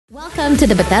Welcome to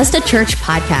the Bethesda Church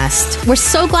Podcast. We're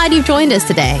so glad you've joined us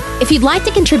today. If you'd like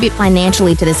to contribute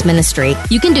financially to this ministry,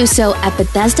 you can do so at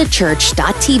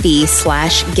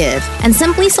bethesdachurch.tv/give and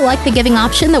simply select the giving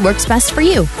option that works best for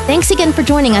you. Thanks again for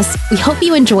joining us. We hope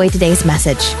you enjoy today's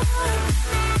message.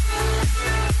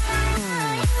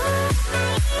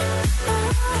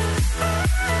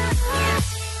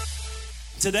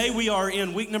 Today we are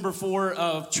in week number 4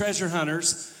 of Treasure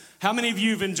Hunters. How many of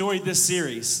you have enjoyed this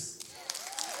series?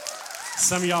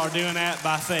 Some of y'all are doing that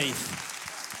by faith.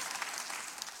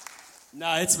 No,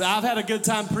 I've had a good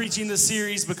time preaching this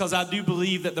series because I do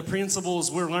believe that the principles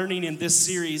we're learning in this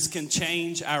series can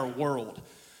change our world.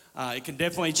 It can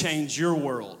definitely change your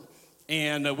world.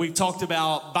 And we've talked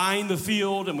about buying the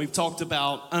field, and we've talked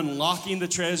about unlocking the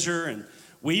treasure, and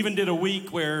we even did a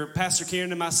week where Pastor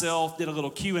Karen and myself did a little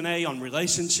Q&A on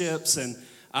relationships, and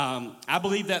I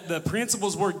believe that the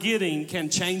principles we're getting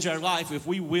can change our life if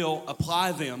we will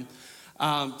apply them.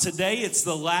 Today, it's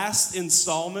the last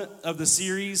installment of the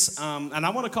series, and I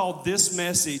want to call this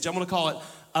message, I'm going to call it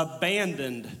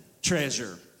Abandoned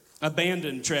Treasure.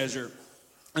 Abandoned Treasure.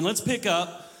 And let's pick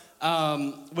up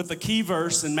with the key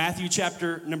verse in Matthew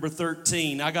chapter number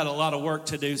 13. I got a lot of work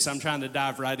to do, so I'm trying to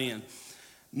dive right in.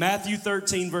 Matthew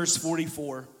 13, verse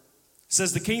 44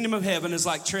 says, "The kingdom of heaven is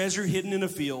like treasure hidden in a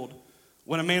field.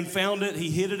 When a man found it,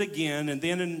 he hid it again, and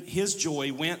then in his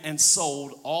joy went and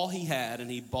sold all he had,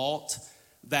 and he bought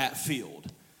that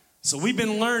field." So we've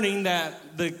been learning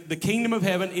that the kingdom of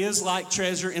heaven is like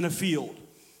treasure in a field.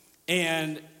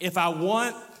 And if I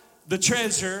want the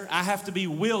treasure, I have to be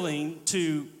willing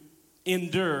to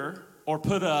endure or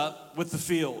put up with the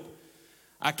field.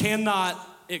 I cannot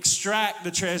extract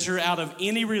the treasure out of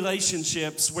any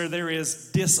relationships where there is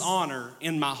dishonor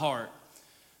in my heart.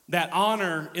 That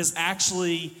honor is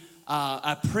actually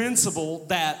a principle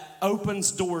that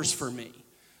opens doors for me.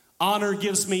 Honor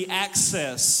gives me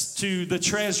access to the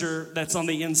treasure that's on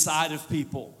the inside of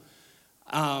people.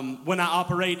 When I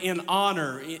operate in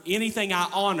honor, anything I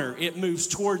honor, it moves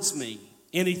towards me.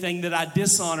 Anything that I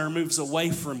dishonor moves away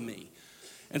from me.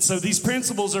 And so these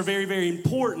principles are very, very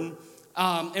important.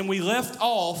 And we left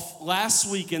off last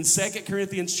week in 2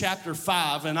 Corinthians chapter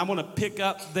 5, and I want to pick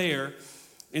up there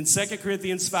in 2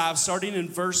 Corinthians 5, starting in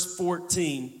verse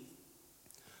 14.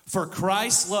 "For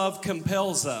Christ's love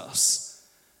compels us,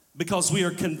 because we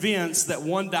are convinced that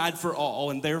one died for all,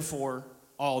 and therefore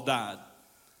all died.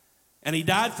 And he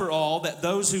died for all, that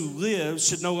those who live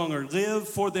should no longer live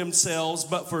for themselves,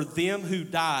 but for them who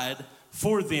died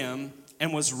for them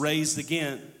and was raised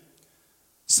again.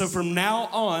 So from now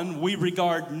on, we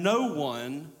regard no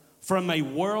one from a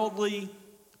worldly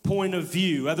point of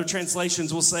view." Other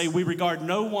translations will say, "We regard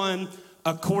no one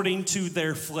according to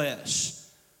their flesh.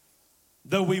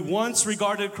 Though we once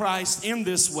regarded Christ in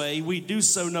this way, we do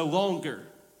so no longer.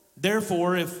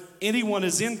 Therefore, if anyone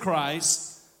is in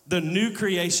Christ, the new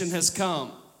creation has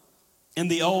come, and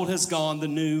the old has gone, the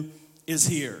new is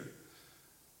here."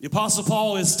 The Apostle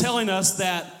Paul is telling us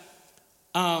that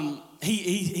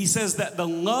he says that the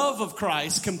love of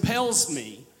Christ compels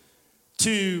me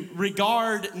to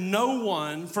regard no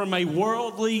one from a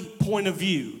worldly point of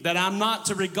view, that I'm not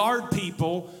to regard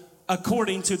people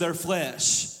according to their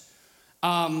flesh.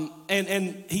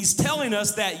 And he's telling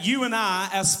us that you and I,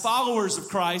 as followers of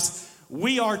Christ,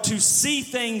 we are to see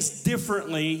things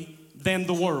differently than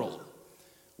the world.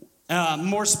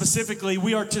 More specifically,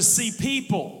 we are to see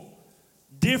people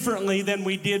differently than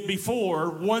we did before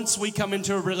once we come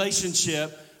into a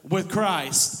relationship with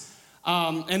Christ.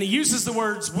 And he uses the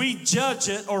words, "we judge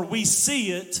it," or "we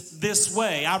see it this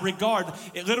way." I regard,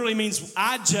 it literally means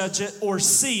I judge it or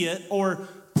see it or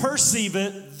perceive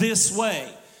it this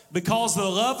way. Because the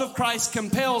love of Christ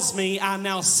compels me, I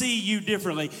now see you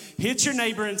differently. Hit your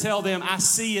neighbor and tell them, "I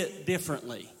see it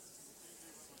differently."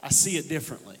 I see it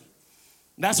differently.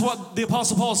 That's what the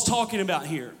Apostle Paul is talking about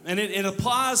here. And it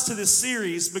applies to this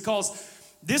series because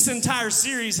this entire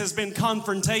series has been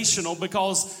confrontational,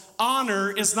 because honor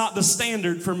is not the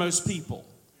standard for most people.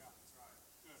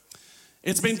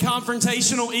 It's been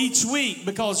confrontational each week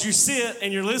because you sit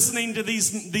and you're listening to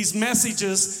these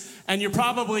messages, and you're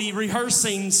probably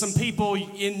rehearsing some people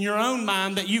in your own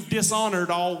mind that you've dishonored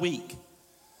all week.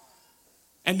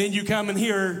 And then you come and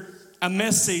hear a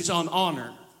message on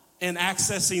honor and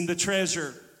accessing the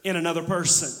treasure in another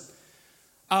person.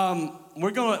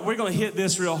 We're gonna hit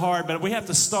this real hard, but we have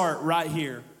to start right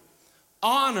here.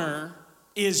 Honor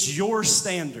is your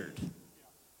standard.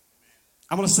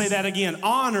 I'm going to say that again.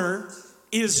 Honor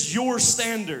is your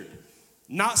standard,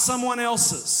 not someone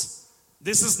else's.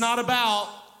 This is not about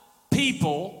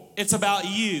people. It's about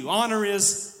you. Honor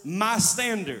is my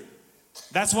standard.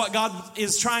 That's what God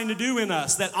is trying to do in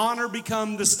us, that honor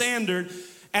become the standard.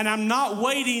 And I'm not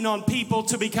waiting on people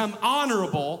to become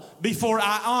honorable before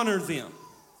I honor them.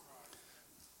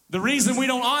 The reason we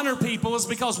don't honor people is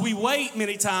because we wait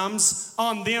many times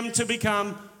on them to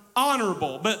become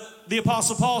honorable. But the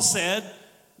Apostle Paul said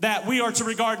that we are to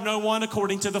regard no one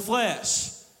according to the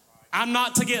flesh. I'm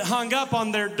not to get hung up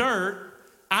on their dirt.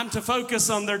 I'm to focus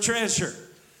on their treasure.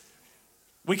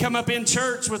 We come up in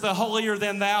church with a holier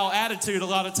than thou attitude a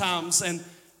lot of times and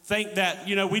think that,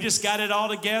 we just got it all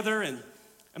together.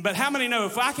 But how many know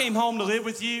if I came home to live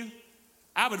with you,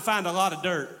 I would find a lot of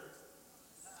dirt.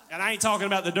 And I ain't talking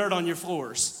about the dirt on your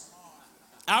floors.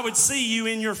 I would see you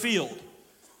in your field.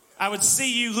 I would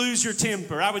see you lose your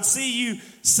temper. I would see you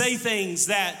say things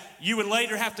that you would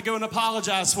later have to go and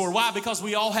apologize for. Why? Because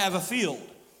we all have a field.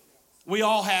 We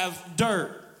all have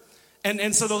dirt.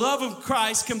 And so the love of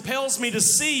Christ compels me to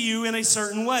see you in a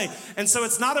certain way. And so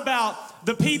it's not about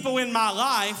the people in my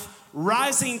life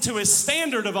rising to a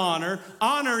standard of honor.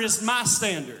 Honor is my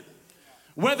standard.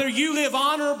 Whether you live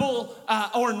honorable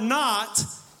or not,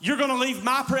 you're going to leave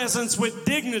my presence with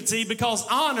dignity because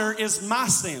honor is my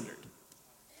standard.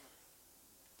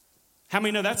 How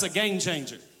many know that's a game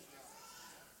changer?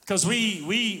 Because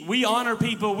we honor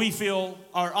people we feel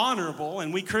are honorable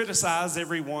and we criticize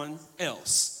everyone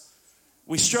else.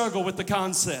 We struggle with the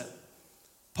concept.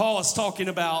 Paul is talking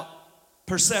about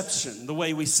perception, the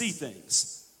way we see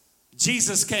things.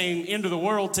 Jesus came into the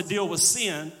world to deal with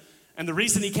sin. And the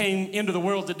reason he came into the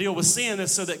world to deal with sin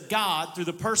is so that God, through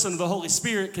the person of the Holy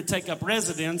Spirit, could take up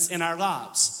residence in our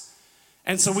lives.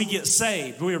 And so we get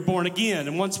saved. We are born again.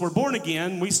 And once we're born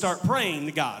again, we start praying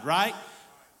to God, right?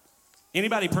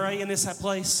 Anybody pray in this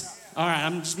place? All right,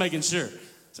 I'm just making sure.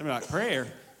 Somebody like, prayer?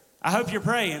 I hope you're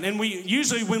praying. And we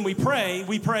usually when we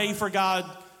pray for God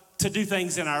to do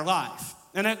things in our life.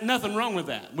 And there's nothing wrong with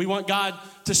that. We want God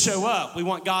to show up. We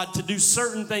want God to do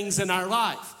certain things in our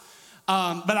life.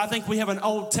 But I think we have an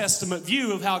Old Testament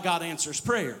view of how God answers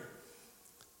prayer.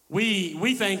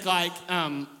 We think like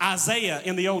Isaiah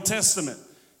in the Old Testament.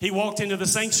 He walked into the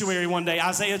sanctuary one day,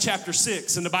 Isaiah chapter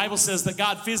 6, and the Bible says that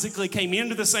God physically came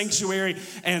into the sanctuary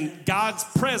and God's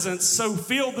presence so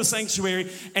filled the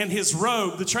sanctuary and his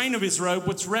robe, the train of his robe,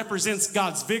 which represents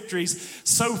God's victories,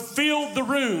 so filled the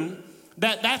room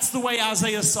that's the way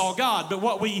Isaiah saw God. But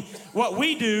what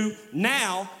we do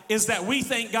now is that we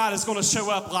think God is going to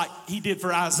show up like he did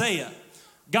for Isaiah.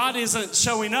 God isn't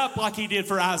showing up like he did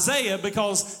for Isaiah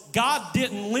because God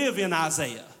didn't live in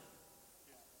Isaiah.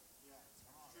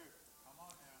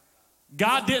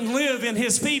 God didn't live in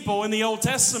his people in the Old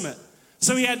Testament.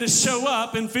 So he had to show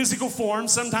up in physical form,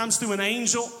 sometimes through an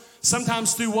angel,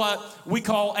 sometimes through what we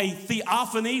call a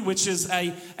theophany, which is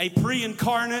a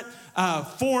pre-incarnate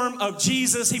form of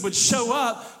Jesus. He would show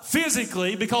up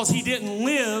physically because he didn't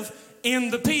live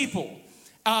in the people.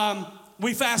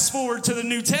 We fast forward to the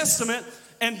New Testament,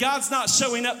 and God's not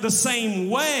showing up the same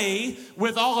way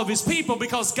with all of his people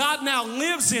because God now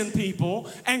lives in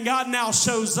people, and God now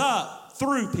shows up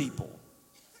through people.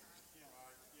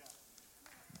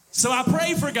 So I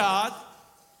pray for God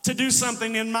to do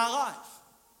something in my life.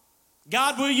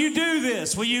 God, will you do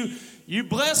this? Will you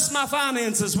bless my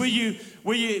finances? Will you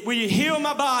heal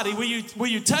my body? Will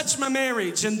you touch my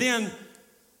marriage? And then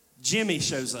Jimmy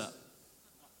shows up.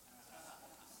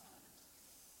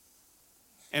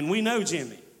 And we know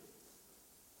Jimmy.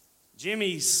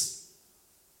 Jimmy's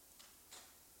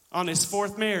on his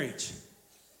fourth marriage.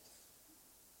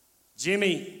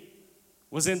 Jimmy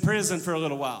was in prison for a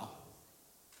little while.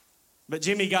 But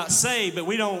Jimmy got saved, but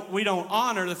we don't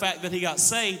honor the fact that he got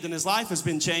saved and his life has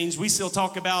been changed. We still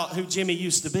talk about who Jimmy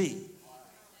used to be.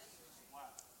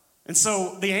 And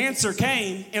so the answer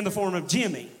came in the form of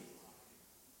Jimmy.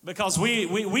 Because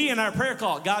we in our prayer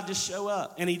call, God just show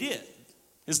up. And he did.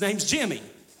 His name's Jimmy.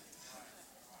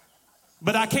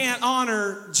 But I can't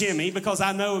honor Jimmy because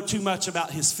I know too much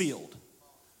about his field.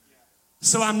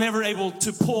 So I'm never able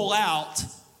to pull out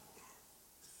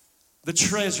the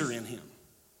treasure in him.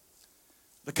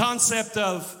 The concept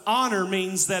of honor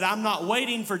means that I'm not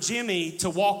waiting for Jimmy to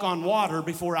walk on water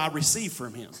before I receive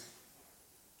from him.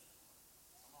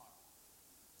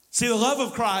 See, the love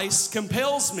of Christ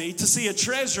compels me to see a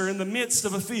treasure in the midst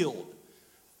of a field.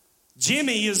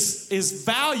 Jimmy is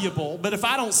valuable, but if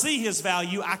I don't see his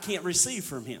value, I can't receive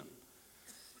from him.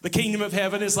 The kingdom of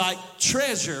heaven is like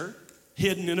treasure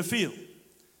hidden in a field.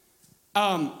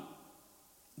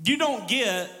 You don't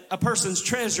get a person's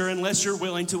treasure unless you're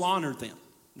willing to honor them.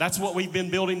 That's what we've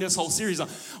been building this whole series on.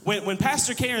 When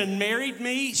Pastor Karen married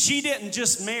me, she didn't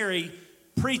just marry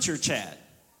Preacher Chad.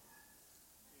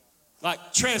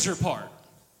 Like treasure part.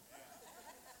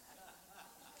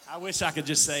 I wish I could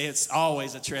just say it's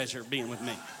always a treasure being with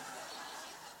me.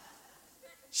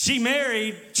 She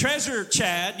married Treasure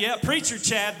Chad, Preacher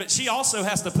Chad, but she also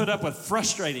has to put up with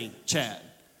frustrating Chad.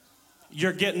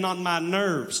 You're getting on my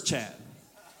nerves, Chad.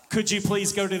 Could you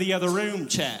please go to the other room,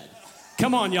 Chad?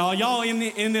 Come on, y'all. Y'all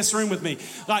in this room with me.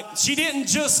 Like, she didn't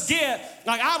just get,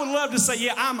 like, I would love to say,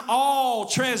 yeah, I'm all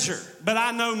treasure, but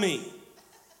I know me.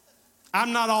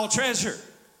 I'm not all treasure,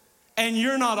 and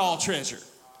you're not all treasure.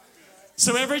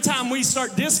 So every time we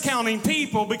start discounting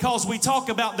people because we talk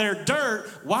about their dirt,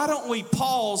 why don't we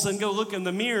pause and go look in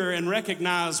the mirror and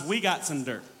recognize we got some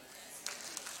dirt?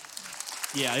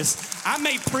 Yeah, I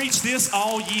may preach this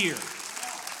all year.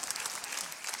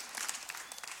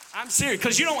 I'm serious,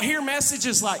 because you don't hear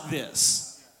messages like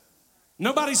this.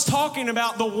 Nobody's talking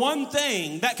about the one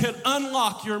thing that could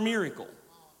unlock your miracle.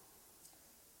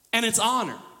 And it's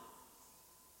honor.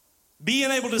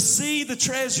 Being able to see the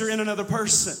treasure in another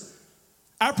person.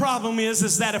 Our problem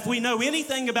is that if we know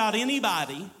anything about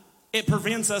anybody, it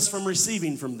prevents us from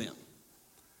receiving from them.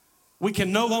 We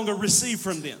can no longer receive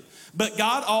from them. But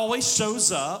God always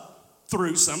shows up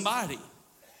through somebody.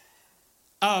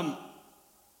 A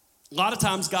lot of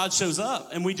times God shows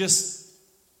up and we just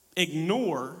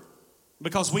ignore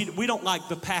because we don't like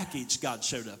the package God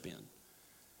showed up in.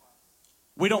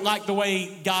 We don't like the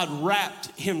way God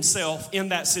wrapped himself in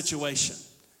that situation.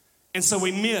 And so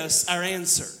we miss our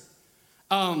answer.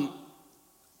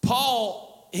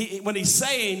 Paul, when he's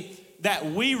saying that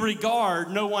we regard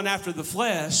no one after the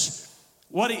flesh,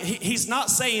 he's not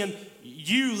saying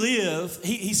you live.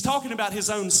 He's talking about his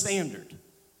own standard.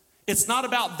 It's not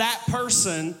about that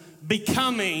person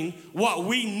becoming what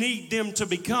we need them to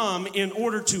become in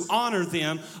order to honor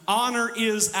them. Honor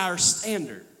is our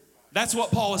standard. That's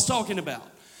what Paul is talking about.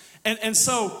 And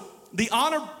so the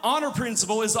honor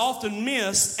principle is often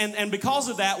missed, and because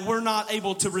of that, we're not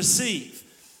able to receive.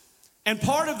 And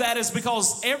part of that is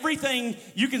because everything,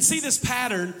 you can see this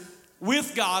pattern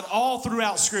with God all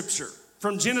throughout Scripture.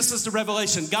 From Genesis to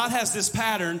Revelation, God has this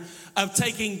pattern of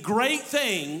taking great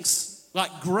things,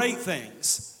 like great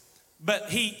things, but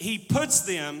he puts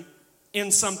them in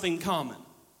something common.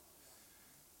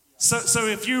 So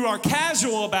if you are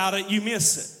casual about it, you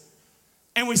miss it.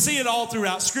 And we see it all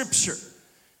throughout Scripture.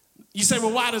 You say,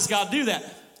 well, why does God do that?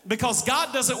 Because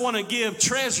God doesn't want to give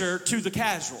treasure to the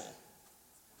casual.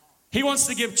 He wants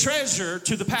to give treasure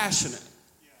to the passionate.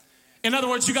 In other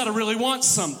words, you got to really want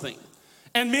something.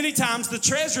 And many times the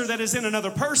treasure that is in another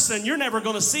person, you're never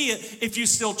going to see it if you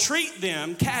still treat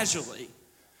them casually.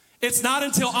 It's not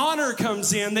until honor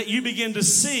comes in that you begin to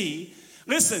see.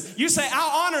 Listen, you say,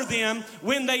 I'll honor them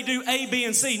when they do A, B,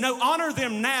 and C. No, honor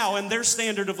them now and their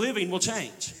standard of living will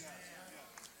change.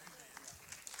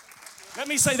 Let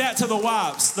me say that to the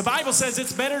wives. The Bible says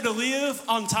it's better to live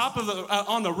on top of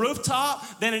on the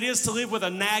rooftop than it is to live with a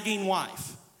nagging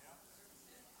wife.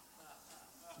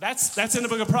 That's in the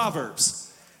book of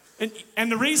Proverbs. And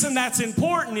the reason that's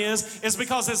important is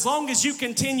because as long as you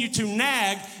continue to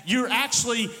nag, you're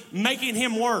actually making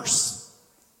him worse.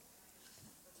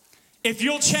 If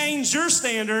you'll change your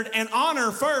standard and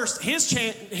honor first, his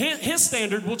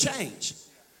standard will change.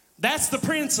 That's the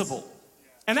principle.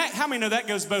 And that, how many know that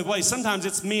goes both ways? Sometimes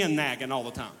it's men nagging all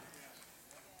the time.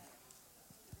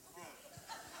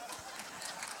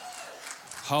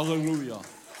 Hallelujah.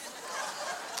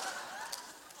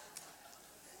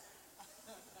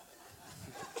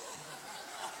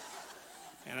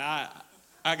 And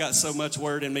I got so much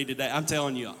word in me today. I'm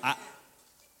telling you,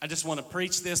 I just want to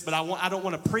preach this, but I don't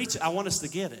want to preach it. I want us to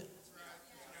get it.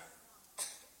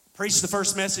 Preached the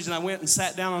first message, and I went and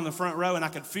sat down on the front row, and I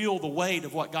could feel the weight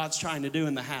of what God's trying to do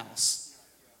in the house.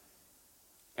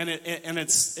 And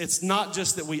it's not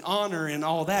just that we honor and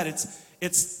all that.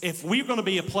 It's if we're going to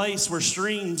be a place where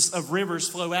streams of rivers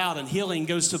flow out and healing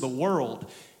goes to the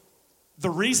world, the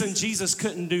reason Jesus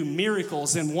couldn't do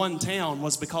miracles in one town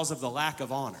was because of the lack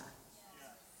of honor.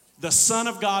 The Son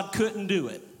of God couldn't do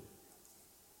it.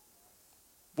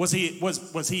 Was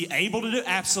he able to do it?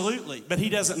 Absolutely. But he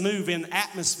doesn't move in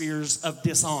atmospheres of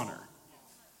dishonor.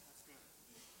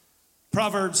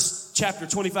 Proverbs chapter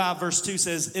 25 verse 2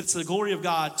 says, it's the glory of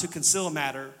God to conceal a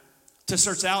matter, to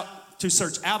search out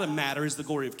a matter is the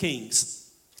glory of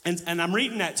kings. And I'm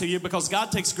reading that to you because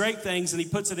God takes great things and he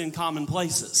puts it in common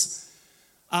places.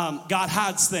 God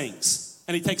hides things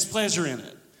and he takes pleasure in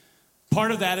it.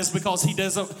 Part of that is because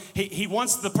he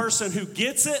wants the person who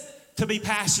gets it to be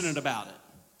passionate about it.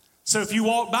 So if you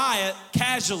walk by it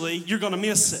casually, you're going to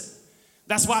miss it.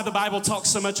 That's why the Bible talks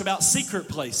so much about secret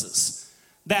places.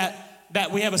 That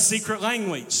we have a secret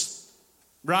language,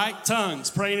 right? Tongues,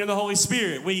 praying in the Holy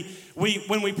Spirit.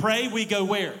 When we pray, we go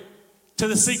where? To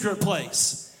the secret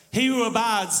place. He who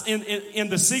abides in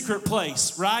the secret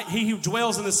place, right? He who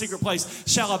dwells in the secret place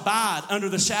shall abide under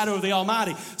the shadow of the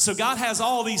Almighty. So God has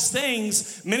all these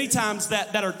things many times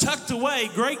that are tucked away,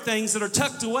 great things that are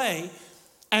tucked away,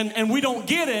 and we don't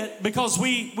get it because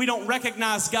we don't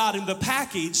recognize God in the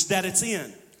package that it's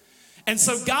in. And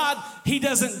so God, He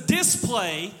doesn't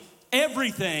display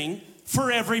everything for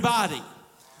everybody.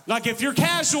 Like if you're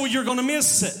casual, you're going to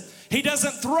miss it. He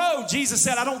doesn't throw, Jesus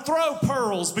said, I don't throw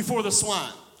pearls before the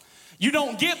swine. You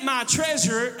don't get my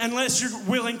treasure unless you're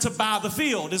willing to buy the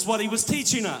field, is what He was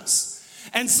teaching us.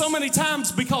 And so many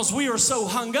times, because we are so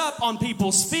hung up on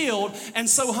people's field and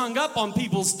so hung up on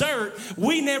people's dirt,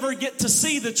 we never get to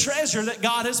see the treasure that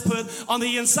God has put on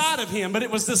the inside of him. But it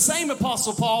was the same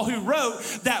Apostle Paul who wrote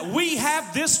that we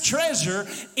have this treasure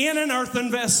in an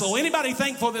earthen vessel. Anybody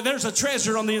thankful that there's a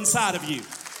treasure on the inside of you?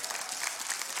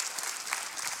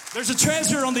 There's a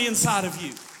treasure on the inside of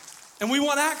you. And we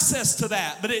want access to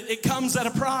that, but it comes at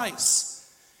a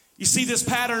price. You see this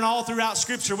pattern all throughout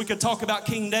Scripture. We could talk about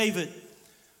King David.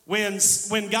 When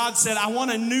God said, I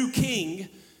want a new king,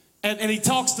 and He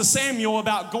talks to Samuel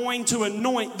about going to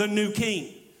anoint the new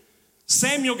king.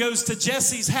 Samuel goes to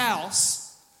Jesse's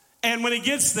house, and when he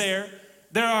gets there,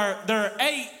 there are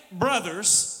 8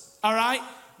 brothers, all right?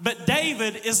 But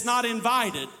David is not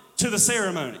invited to the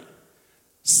ceremony.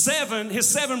 His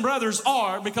 7 brothers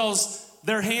are, because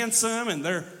they're handsome and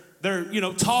they're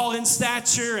tall in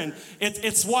stature, and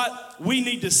it's what we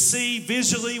need to see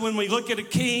visually when we look at a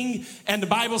king. And the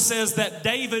Bible says that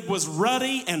David was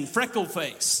ruddy and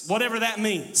freckle-faced, whatever that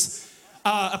means.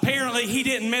 Apparently, he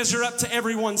didn't measure up to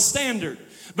everyone's standard,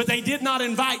 but they did not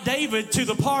invite David to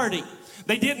the party.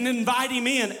 They didn't invite him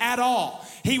in at all.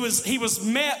 He was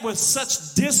met with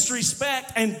such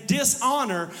disrespect and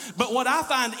dishonor. But what I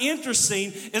find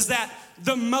interesting is that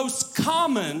the most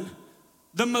common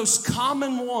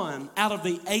one out of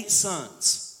the 8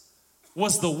 sons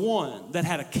was the one that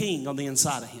had a king on the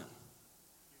inside of him.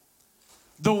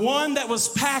 The one that was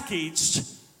packaged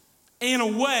in a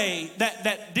way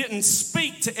that didn't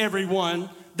speak to everyone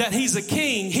that he's a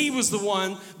king. He was the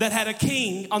one that had a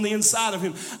king on the inside of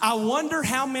him. I wonder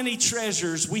how many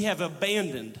treasures we have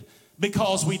abandoned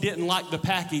because we didn't like the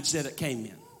package that it came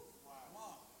in.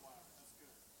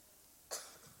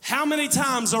 How many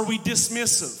times are we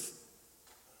dismissive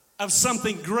of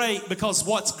something great because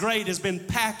what's great has been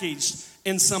packaged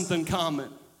in something common?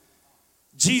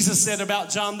 Jesus said about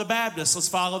John the Baptist, let's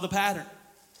follow the pattern.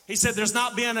 He said, there's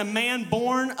not been a man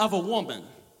born of a woman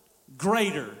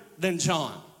greater than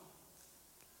John.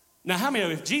 Now, how many of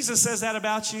you, if Jesus says that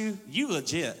about you, you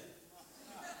legit.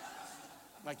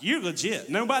 Like, you legit.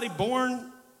 No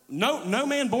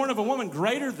man born of a woman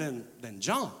greater than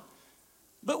John.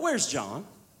 But where's John?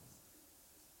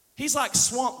 He's like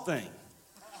Swamp Thing.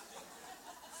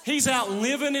 He's out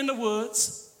living in the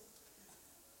woods.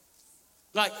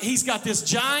 Like, he's got this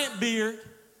giant beard.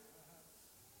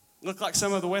 Look like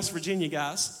some of the West Virginia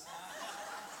guys.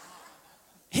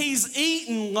 He's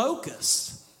eating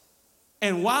locusts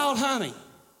and wild honey.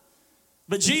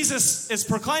 But Jesus is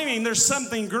proclaiming there's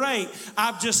something great.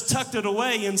 I've just tucked it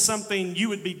away in something you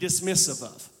would be dismissive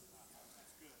of.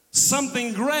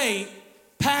 Something great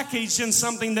packaged in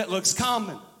something that looks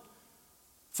common.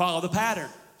 Follow the pattern.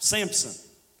 Samson.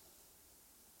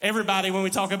 Everybody, when we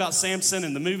talk about Samson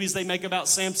and the movies they make about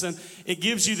Samson, it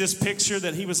gives you this picture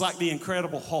that he was like the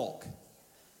Incredible Hulk.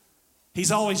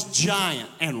 He's always giant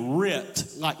and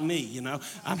ripped like me, you know.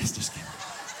 I'm just kidding.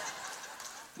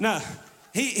 No,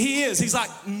 he is. He's like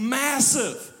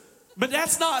massive. But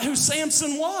that's not who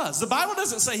Samson was. The Bible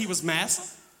doesn't say he was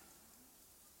massive.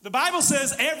 The Bible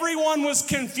says everyone was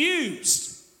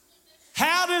confused.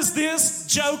 How does this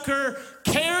joker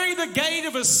carry the gate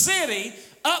of a city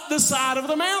up the side of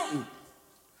the mountain?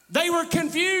 They were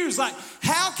confused. Like,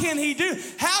 how can he do?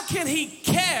 How can he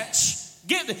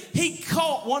he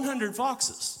caught 100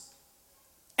 foxes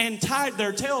and tied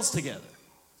their tails together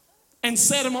and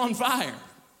set them on fire,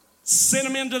 sent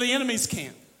them into the enemy's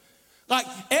camp. Like,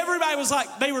 everybody was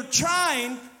like, they were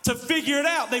trying to figure it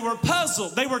out. They were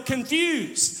puzzled. They were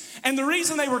confused. And the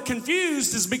reason they were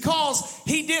confused is because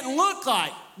he didn't look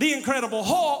like the Incredible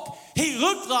Hulk. He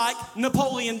looked like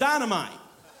Napoleon Dynamite.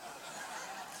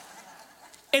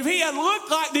 If he had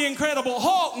looked like the Incredible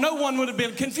Hulk, no one would have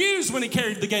been confused when he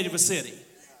carried the gate of a city.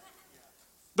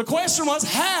 The question was,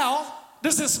 how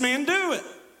does this man do it?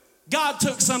 God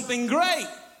took something great,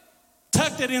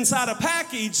 tucked it inside a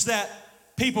package that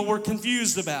people were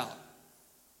confused about.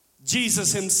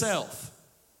 Jesus himself.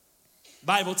 The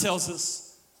Bible tells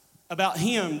us about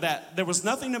him that there was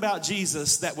nothing about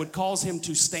Jesus that would cause him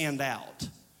to stand out.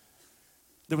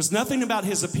 There was nothing about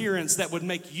his appearance that would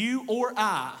make you or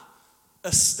I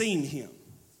esteem him.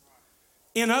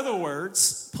 In other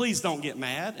words, please don't get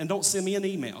mad and don't send me an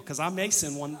email because I may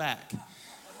send one back.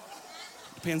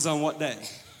 Depends on what day.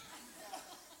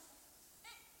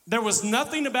 There was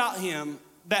nothing about him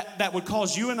that would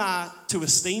cause you and I to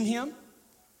esteem him,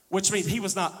 which means he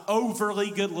was not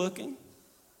overly good looking,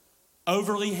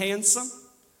 overly handsome,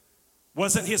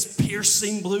 wasn't his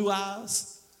piercing blue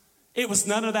eyes. It was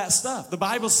none of that stuff. The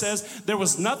Bible says there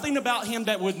was nothing about him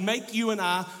that would make you and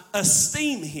I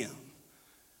esteem him.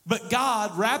 But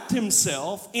God wrapped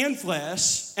himself in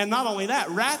flesh, and not only that,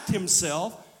 wrapped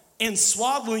himself in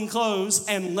swaddling clothes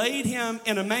and laid him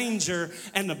in a manger.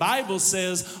 And the Bible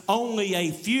says only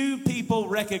a few people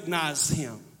recognized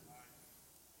him.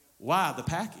 Why? The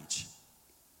package.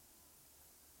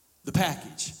 The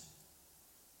package.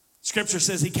 Scripture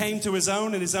says he came to his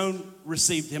own and his own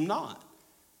received him not.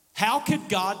 How could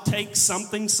God take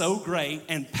something so great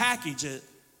and package it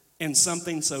in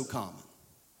something so common?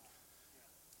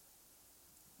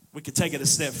 We could take it a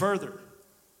step further.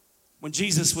 When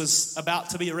Jesus was about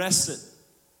to be arrested,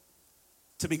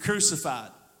 to be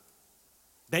crucified,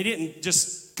 they didn't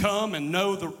just come and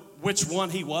know which one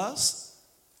he was.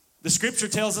 The scripture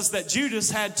tells us that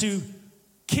Judas had to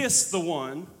kiss the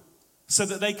one so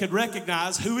that they could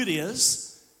recognize who it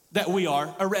is that we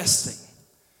are arresting.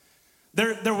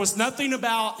 There was nothing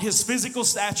about his physical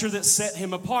stature that set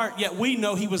him apart, yet we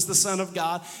know he was the Son of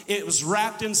God. It was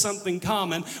wrapped in something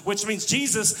common, which means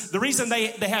Jesus, the reason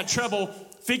they had trouble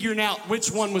figuring out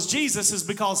which one was Jesus is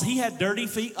because he had dirty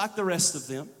feet like the rest of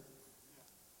them.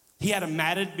 He had a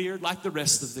matted beard like the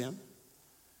rest of them.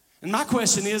 And my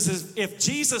question is if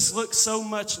Jesus looks so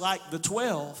much like the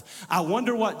 12, I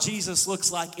wonder what Jesus looks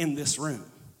like in this room.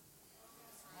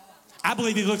 I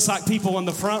believe he looks like people in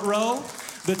the front row,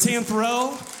 the 10th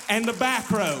row, and the back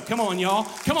row. Come on, y'all.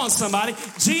 Come on, somebody.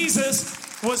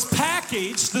 Jesus was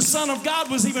packaged. The Son of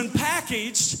God was even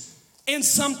packaged in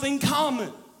something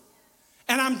common.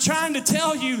 And I'm trying to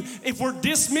tell you, if we're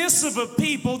dismissive of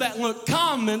people that look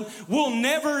common, we'll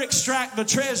never extract the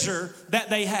treasure that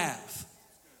they have.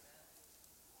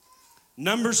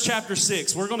 Numbers chapter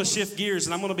 6. We're going to shift gears,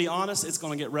 and I'm going to be honest, it's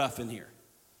going to get rough in here.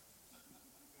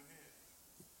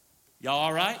 Y'all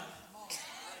all right?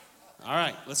 All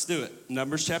right, let's do it.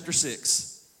 Numbers chapter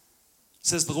 6. It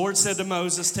says, the Lord said to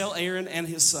Moses, tell Aaron and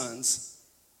his sons,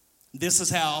 this is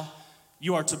how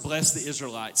you are to bless the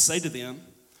Israelites. Say to them,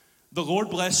 the Lord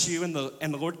bless you and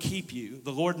the Lord keep you.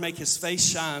 The Lord make his face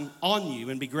shine on you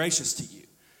and be gracious to you.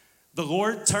 The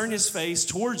Lord turn his face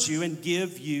towards you and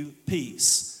give you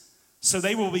peace. So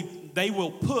they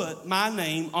will put my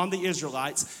name on the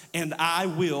Israelites and I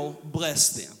will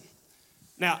bless them.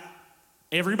 Now,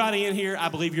 everybody in here, I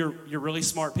believe you're really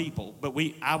smart people, but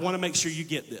I want to make sure you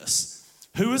get this.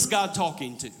 Who is God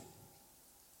talking to?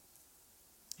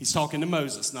 He's talking to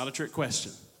Moses, not a trick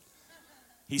question.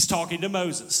 He's talking to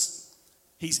Moses.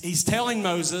 He's telling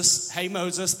Moses, hey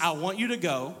Moses, I want you to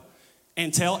go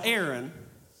and tell Aaron,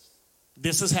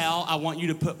 this is how I want you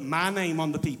to put my name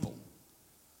on the people.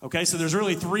 Okay, so there's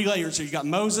really 3 layers here. You got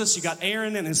Moses, you got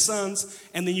Aaron and his sons,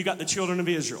 and then you got the children of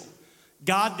Israel.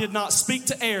 God did not speak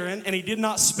to Aaron, and he did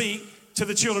not speak to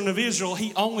the children of Israel.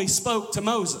 He only spoke to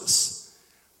Moses.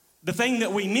 The thing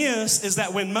that we miss is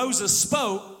that when Moses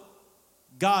spoke,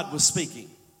 God was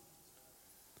speaking.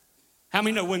 How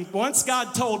many know once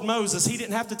God told Moses, he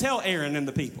didn't have to tell Aaron and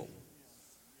the people.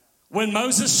 When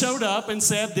Moses showed up and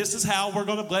said, this is how we're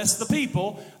going to bless the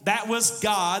people, that was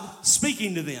God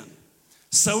speaking to them.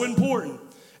 So important.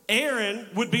 Aaron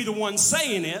would be the one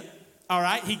saying it. All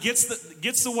right, he gets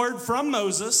the word from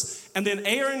Moses, and then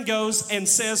Aaron goes and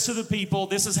says to the people,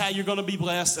 this is how you're going to be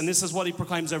blessed, and this is what he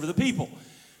proclaims over the people.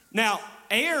 Now,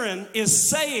 Aaron is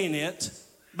saying it,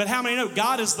 but how many know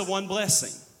God is the one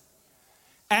blessing?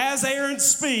 As Aaron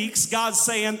speaks, God's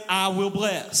saying, I will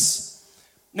bless.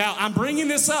 Now, I'm bringing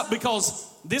this up because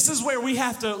this is where we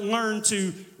have to learn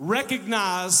to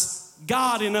recognize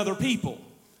God in other people.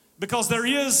 Because there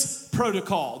is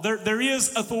protocol, there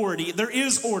is authority, there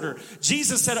is order.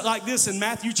 Jesus said it like this in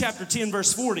Matthew chapter 10,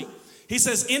 verse 40. He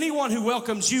says, anyone who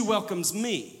welcomes you welcomes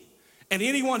me. And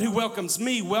anyone who welcomes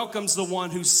me welcomes the one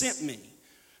who sent me.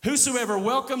 Whosoever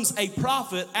welcomes a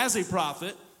prophet as a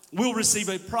prophet will receive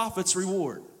a prophet's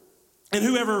reward. And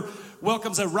whoever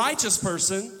welcomes a righteous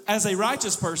person as a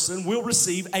righteous person will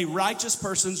receive a righteous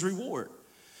person's reward.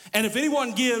 And if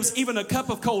anyone gives even a cup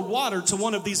of cold water to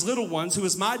one of these little ones who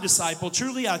is my disciple,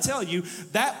 truly I tell you,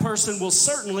 that person will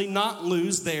certainly not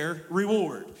lose their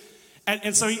reward.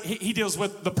 And so he deals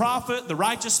with the prophet, the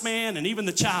righteous man, and even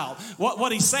the child.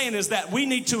 What he's saying is that we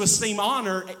need to esteem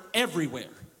honor everywhere.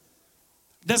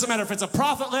 Doesn't matter if it's a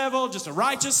prophet level, just a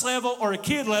righteous level, or a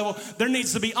kid level, there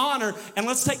needs to be honor. And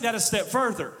let's take that a step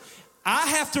further. I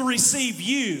have to receive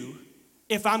you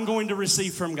if I'm going to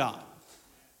receive from God.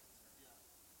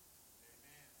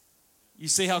 You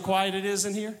see how quiet it is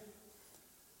in here?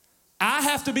 I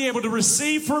have to be able to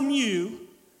receive from you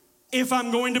if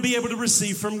I'm going to be able to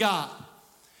receive from God.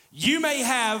 You may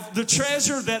have the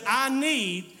treasure that I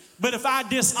need, but if I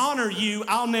dishonor you,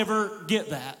 I'll never get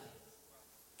that.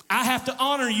 I have to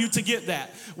honor you to get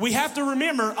that. We have to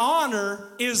remember honor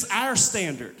is our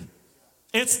standard.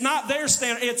 It's not their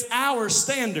standard, it's our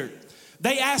standard.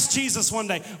 They asked Jesus one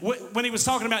day, when he was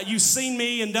talking about, you've seen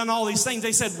me and done all these things,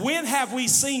 they said, when have we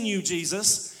seen you,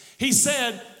 Jesus? He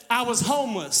said, I was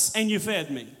homeless and you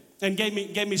fed me and gave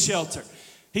me shelter.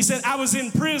 He said, I was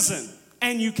in prison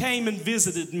and you came and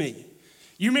visited me.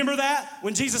 You remember that?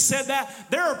 When Jesus said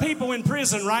that? There are people in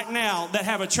prison right now that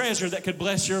have a treasure that could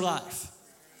bless your life.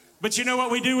 But you know what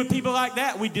we do with people like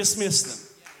that? We dismiss them.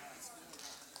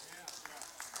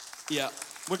 Yeah,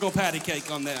 we're going to patty cake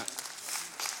on that.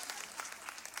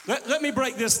 Let me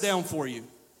break this down for you.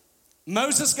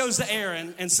 Moses goes to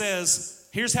Aaron and says,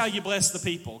 here's how you bless the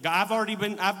people.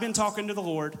 I've been talking to the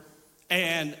Lord,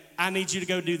 and I need you to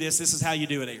go do this. This is how you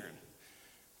do it, Aaron.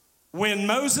 When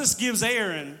Moses gives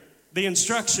Aaron the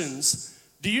instructions,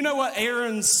 do you know what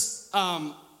Aaron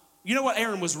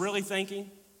was really thinking?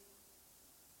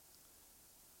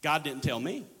 God didn't tell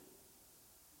me.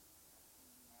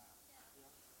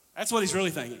 That's what he's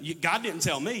really thinking. God didn't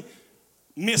tell me.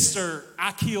 Mr.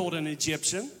 I killed an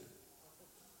Egyptian.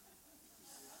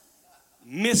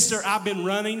 Mr. I've been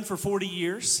running for 40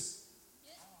 years.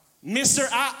 Mr.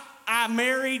 I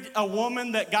married a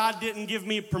woman that God didn't give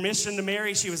me permission to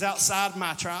marry. She was outside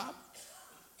my tribe.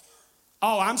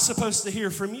 Oh, I'm supposed to hear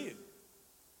from you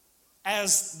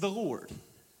as the Lord.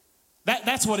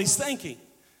 That's what he's thinking.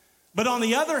 But on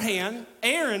the other hand,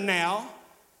 Aaron now,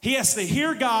 he has to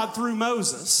hear God through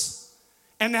Moses.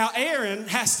 And now Aaron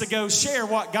has to go share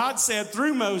what God said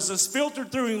through Moses,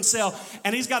 filtered through himself,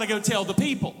 and he's got to go tell the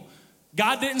people.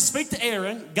 God didn't speak to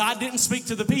Aaron. God didn't speak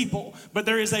to the people, but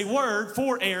there is a word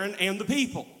for Aaron and the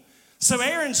people. So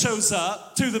Aaron shows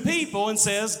up to the people and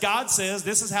says, God says,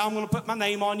 this is how I'm going to put my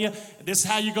name on you. This is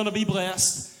how you're going to be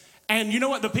blessed. And you know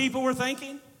what the people were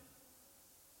thinking?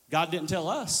 God didn't tell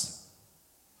us.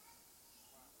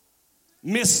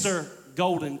 Mr.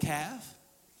 Golden Calf.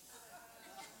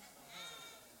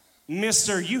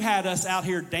 Mister, you had us out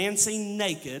here dancing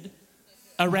naked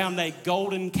around a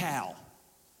golden cow.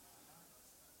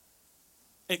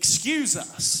 Excuse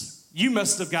us. You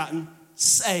must have gotten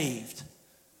saved.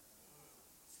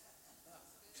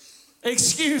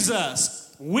 Excuse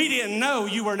us. We didn't know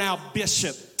you were now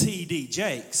Bishop T.D.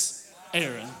 Jakes,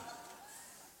 Aaron.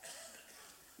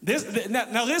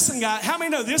 Now listen, guys. How many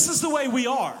know this is the way we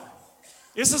are?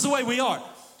 This is the way we are.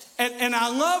 And I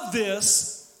love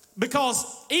this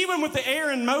because even with the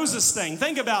Aaron-Moses thing,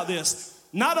 think about this.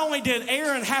 Not only did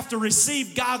Aaron have to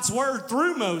receive God's word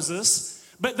through Moses,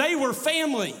 but they were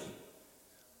family.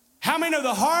 How many know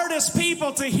the hardest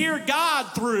people to hear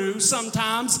God through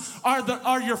sometimes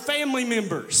are your family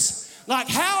members? Like,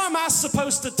 how am I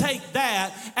supposed to take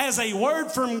that as a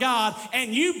word from God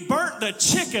and you burnt the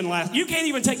chicken last? You can't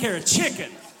even take care of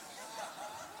chicken.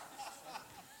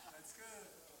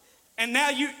 And now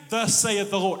you, thus saith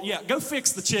the Lord. Yeah, go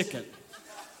fix the chicken.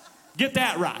 Get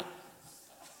that right.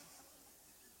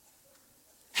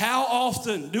 How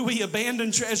often do we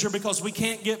abandon treasure because we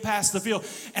can't get past the field?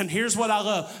 And here's what I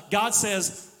love. God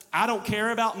says, I don't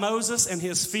care about Moses and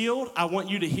his field. I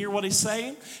want you to hear what he's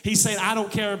saying. He's saying, I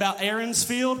don't care about Aaron's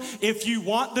field. If you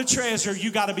want the treasure, you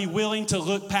got to be willing to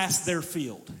look past their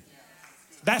field.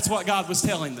 That's what God was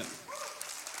telling them.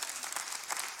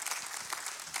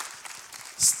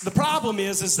 The problem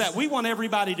is that we want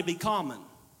everybody to be common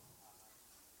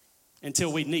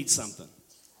until we need something.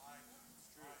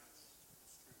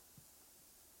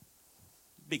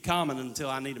 Be common until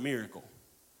I need a miracle.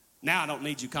 Now I don't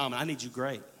need you common. I need you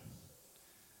great.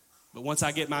 But once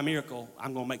I get my miracle,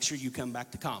 I'm going to make sure you come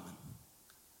back to common.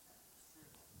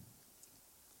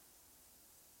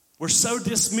 We're so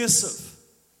dismissive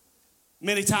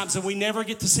many times that we never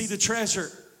get to see the treasure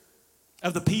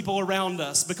of the people around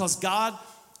us because God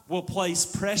will place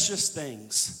precious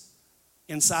things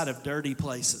inside of dirty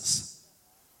places.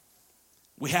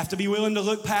 We have to be willing to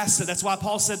look past it. That's why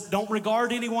Paul said, don't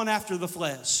regard anyone after the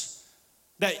flesh.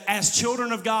 That as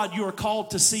children of God, you are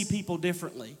called to see people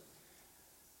differently.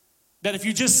 That if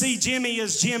you just see Jimmy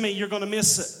as Jimmy, you're going to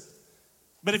miss it.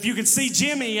 But if you can see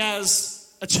Jimmy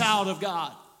as a child of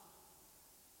God,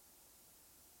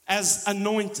 as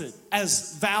anointed,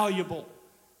 as valuable,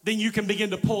 then you can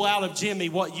begin to pull out of Jimmy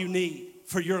what you need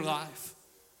for your life.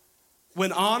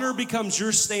 When honor becomes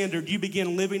your standard, you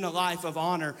begin living a life of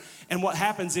honor. And what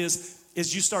happens is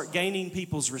you start gaining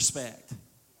people's respect.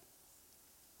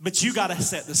 But you got to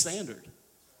set the standard.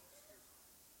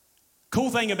 Cool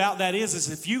thing about that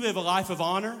is if you live a life of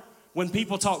honor, when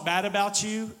people talk bad about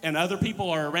you and other people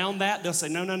are around that, they'll say,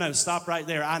 no, stop right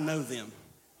there. I know them.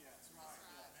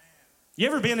 You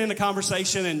ever been in a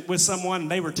conversation with someone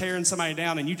and they were tearing somebody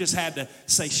down and you just had to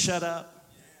say, shut up,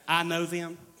 I know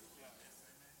them?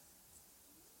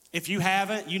 If you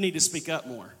haven't, you need to speak up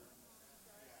more.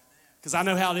 Because I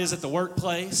know how it is at the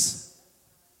workplace.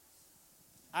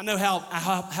 I know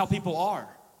how people are.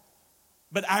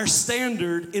 But our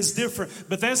standard is different.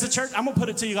 Bethesda Church, I'm going to put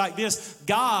it to you like this.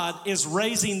 God is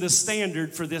raising the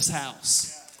standard for this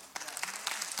house.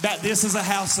 That this is a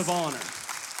house of honor.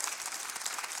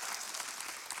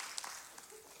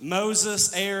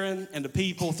 Moses, Aaron, and the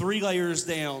people, 3 layers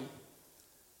down.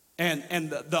 And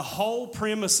the whole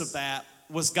premise of that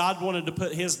was God wanted to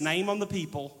put his name on the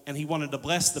people, and he wanted to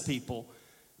bless the people.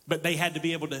 But they had to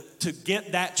be able to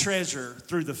get that treasure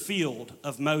through the field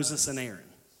of Moses and Aaron.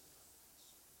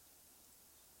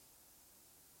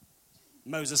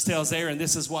 Moses tells Aaron,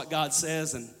 this is what God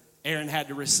says, and Aaron had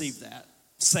to receive that.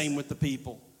 Same with the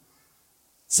people.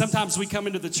 Sometimes we come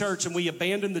into the church and we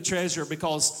abandon the treasure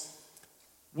because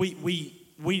we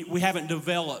haven't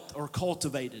developed or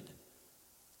cultivated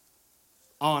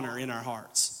honor in our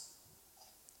hearts.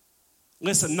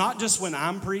 Listen, not just when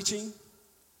I'm preaching,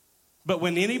 but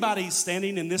when anybody's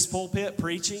standing in this pulpit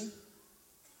preaching,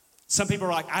 some people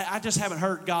are like, I just haven't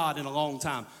heard God in a long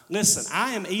time. Listen,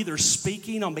 I am either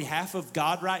speaking on behalf of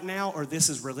God right now or this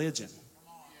is religion.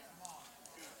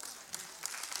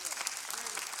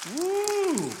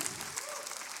 Woo.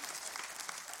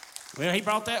 Well, he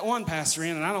brought that one pastor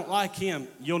in and I don't like him.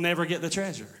 You'll never get the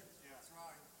treasure.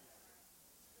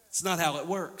 It's not how it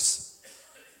works.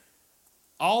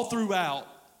 All throughout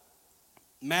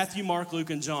Matthew, Mark, Luke,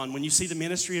 and John, when you see the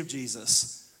ministry of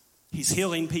Jesus, he's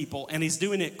healing people, and he's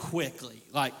doing it quickly.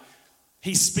 Like,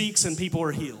 he speaks and people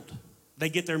are healed. They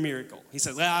get their miracle. He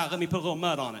says, let me put a little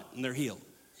mud on it, and they're healed.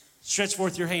 Stretch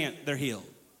forth your hand, they're healed.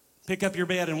 Pick up your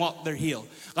bed and walk, they're healed.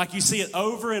 Like, you see it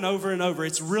over and over and over.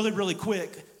 It's really, really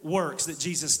quick works that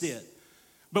Jesus did.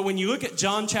 But when you look at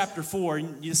John chapter 4,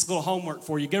 and just a little homework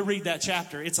for you, go read that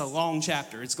chapter. It's a long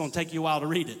chapter. It's going to take you a while to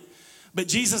read it. But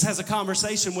Jesus has a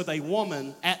conversation with a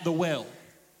woman at the well.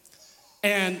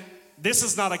 And this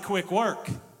is not a quick work.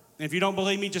 If you don't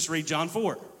believe me, just read John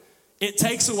 4. It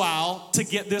takes a while to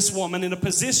get this woman in a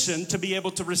position to be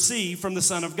able to receive from the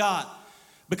Son of God.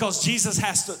 Because Jesus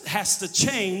has to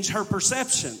change her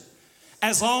perception.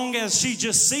 As long as she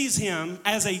just sees him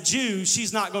as a Jew,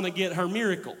 she's not going to get her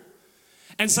miracle.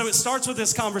 And so it starts with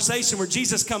this conversation where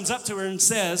Jesus comes up to her and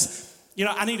says,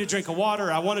 I need a drink of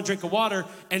water. I want a drink of water.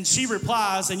 And she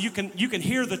replies, and you can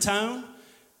hear the tone.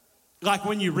 Like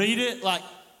when you read it, like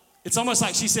it's almost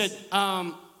like she said,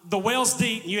 the well's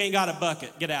deep and you ain't got a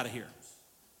bucket. Get out of here.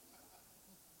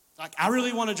 Like, I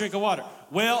really want a drink of water.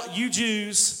 Well, you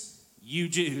Jews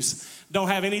don't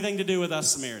have anything to do with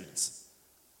us Samaritans.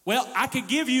 Well, I could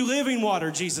give you living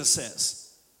water, Jesus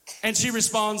says. And she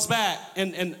responds back,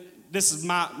 and this is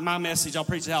my message. I'll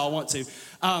preach it how I want to.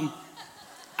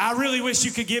 I really wish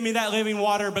you could give me that living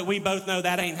water, but we both know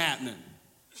that ain't happening.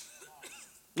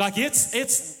 Like it's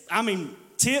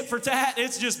tit for tat.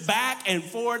 It's just back and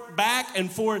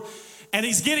forth. And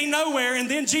he's getting nowhere. And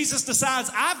then Jesus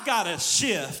decides, I've got to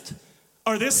shift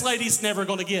or this lady's never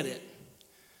going to get it.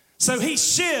 So he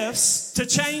shifts to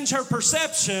change her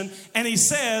perception. And he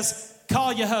says,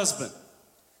 call your husband.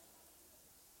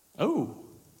 Oh,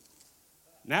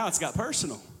 now it's got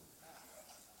personal.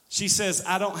 She says,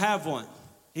 I don't have one.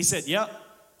 He said, yep,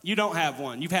 you don't have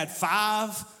one. You've had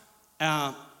 5,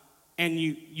 and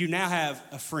you now have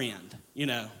a friend,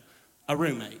 a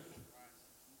roommate.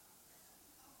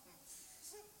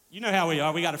 You know how we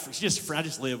are. We got she's just a friend. I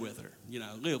just live with her,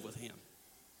 live with him.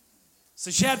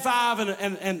 So she had 5,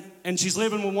 and she's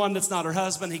living with one that's not her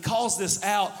husband. He calls this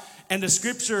out, and the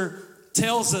scripture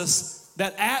tells us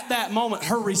that at that moment,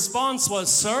 her response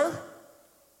was, sir,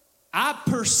 I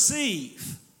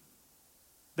perceive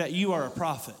that you are a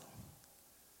prophet.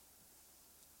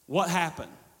 What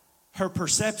happened? Her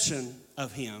perception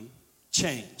of him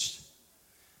changed.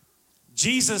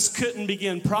 Jesus couldn't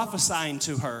begin prophesying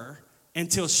to her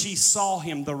until she saw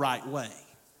him the right way.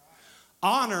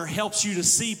 Honor helps you to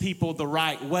see people the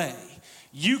right way.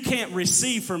 You can't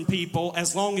receive from people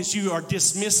as long as you are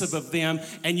dismissive of them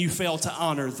and you fail to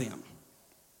honor them.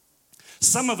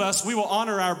 Some of us, we will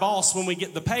honor our boss when we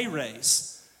get the pay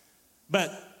raise.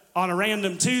 But on a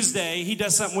random Tuesday, he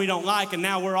does something we don't like, and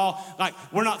now we're all like,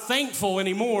 we're not thankful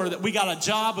anymore that we got a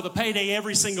job with a payday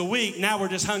every single week. Now we're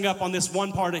just hung up on this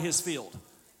one part of his field.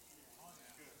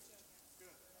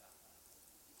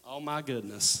 Oh my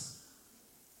goodness.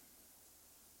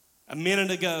 A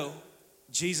minute ago,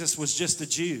 Jesus was just a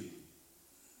Jew.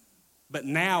 But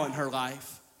now in her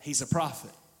life, he's a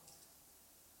prophet.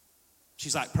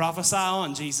 She's like, prophesy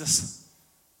on, Jesus.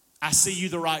 I see you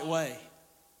the right way.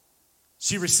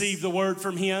 She received the word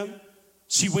from him.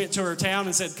 She went to her town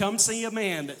and said, come see a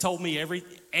man that told me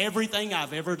everything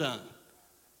I've ever done.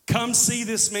 Come see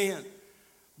this man.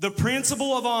 The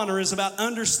principle of honor is about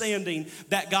understanding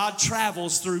that God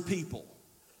travels through people.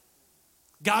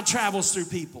 God travels through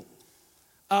people.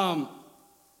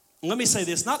 Let me say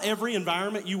this. Not every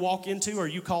environment you walk into are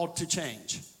you called to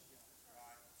change.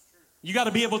 You got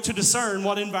to be able to discern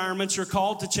what environments you're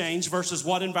called to change versus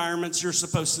what environments you're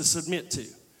supposed to submit to.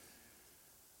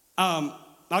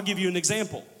 I'll give you an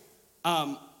example.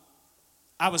 I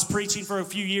was preaching for a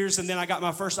few years, and then I got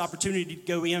my first opportunity to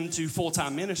go into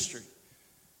full-time ministry.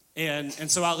 And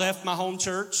so I left my home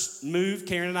church, moved.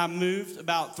 Karen and I moved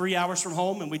about 3 hours from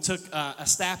home, and we took a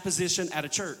staff position at a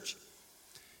church.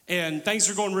 And things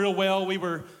were going real well. We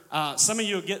were, some of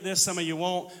you will get this, some of you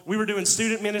won't. We were doing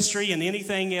student ministry and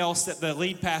anything else that the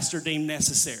lead pastor deemed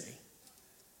necessary.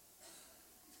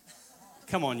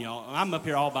 Come on, y'all. I'm up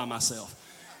here all by myself.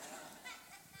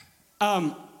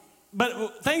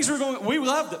 But things were going, we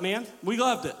loved it, man. We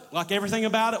loved it. Like everything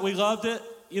about it, we loved it.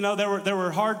 You know, there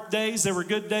were hard days, there were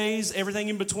good days, everything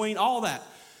in between, all that.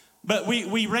 But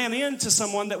we ran into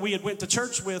someone that we had went to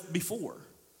church with before,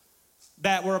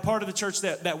 that were a part of the church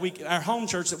our home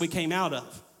church that we came out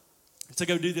of to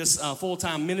go do this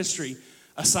full-time ministry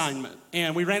assignment.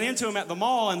 And we ran into him at the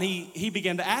mall, and he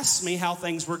began to ask me how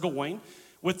things were going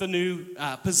with the new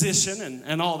position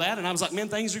and all that. And I was like, man,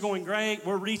 things are going great.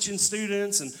 We're reaching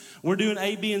students, and we're doing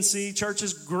A, B, and C. Church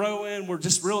is growing. We're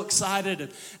just real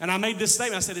excited. And I made this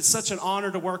statement. I said, it's such an honor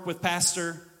to work with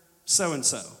Pastor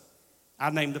so-and-so.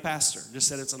 I named the pastor. Just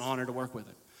said it's an honor to work with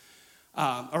him.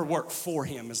 Or work for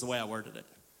him is the way I worded it.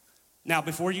 Now,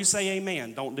 before you say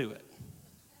amen, don't do it.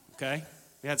 Okay?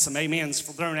 We had some amens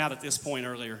thrown out at this point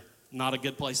earlier. Not a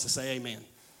good place to say amen.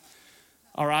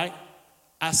 All right?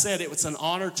 I said it was an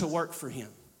honor to work for him.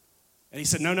 And he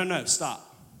said, no,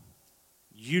 stop.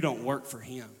 You don't work for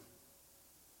him.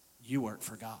 You work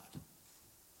for God.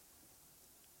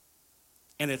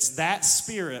 And it's that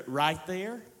spirit right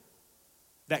there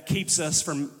that keeps us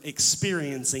from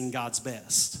experiencing God's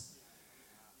best.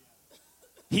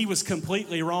 He was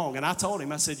completely wrong. And I told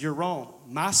him, I said, you're wrong.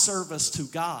 My service to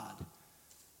God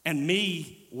and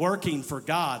me working for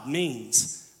God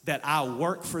means that I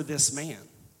work for this man.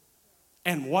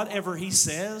 And whatever he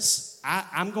says,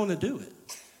 I'm going to do it.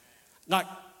 Like,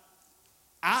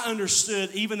 I understood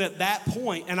even at that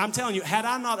point, and I'm telling you, had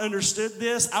I not understood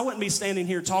this, I wouldn't be standing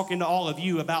here talking to all of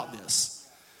you about this.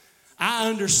 I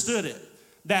understood it,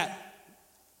 that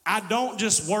I don't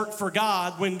just work for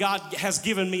God when God has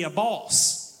given me a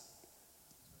boss.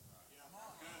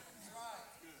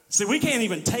 See, we can't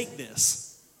even take this.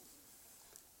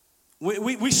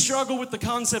 We struggle with the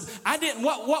concept.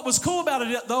 What was cool about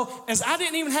it, though, is I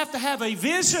didn't even have to have a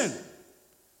vision.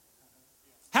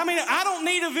 I don't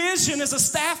need a vision as a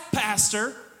staff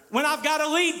pastor when I've got a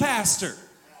lead pastor.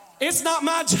 It's not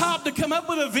my job to come up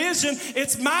with a vision.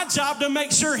 It's my job to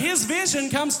make sure his vision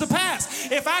comes to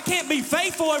pass. If I can't be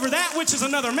faithful over that which is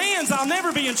another man's, I'll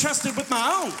never be entrusted with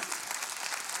my own.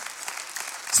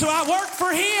 So I work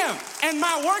for him, and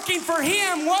my working for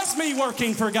him was me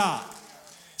working for God.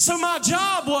 So my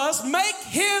job was make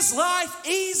his life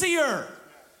easier.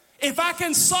 If I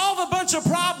can solve a bunch of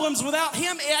problems without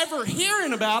him ever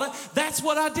hearing about it, that's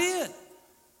what I did.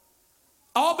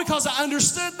 All because I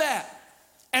understood that.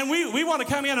 And we want to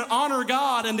come in and honor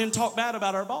God and then talk bad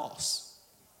about our boss.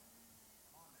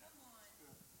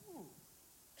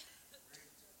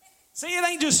 See, it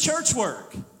ain't just church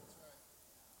work.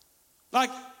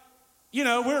 Like,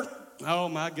 oh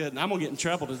my goodness, I'm going to get in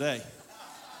trouble today.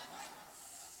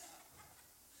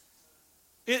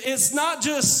 It's not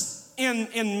just in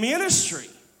ministry.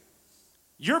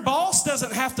 Your boss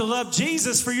doesn't have to love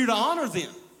Jesus for you to honor them.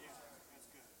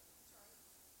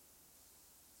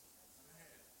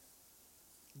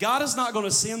 God is not going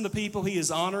to send the people he is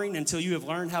honoring until you have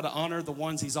learned how to honor the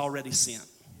ones he's already sent.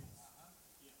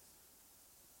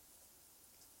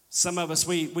 Some of us,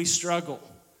 we struggle.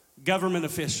 Government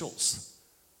officials.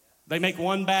 They make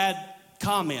one bad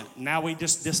comment. Now we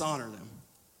just dishonor them.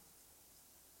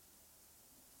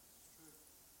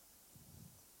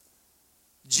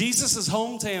 Jesus'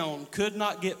 hometown could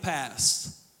not get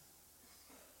past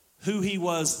who he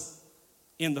was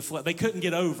in the flesh. They couldn't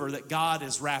get over that God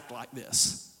is wrapped like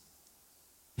this.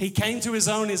 He came to his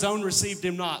own received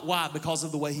him not. Why? Because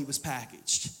of the way he was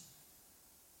packaged.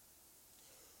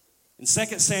 In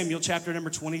 2 Samuel chapter number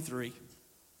 23,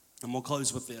 and we'll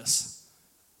close with this.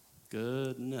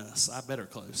 Goodness, I better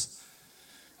close.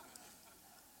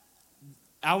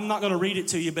 I'm not going to read it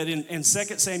to you, but in 2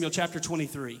 Samuel chapter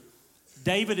 23,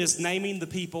 David is naming the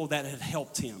people that had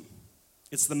helped him.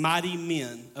 It's the mighty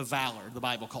men of valor, the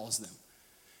Bible calls them.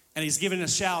 And he's giving a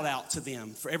shout out to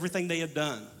them for everything they had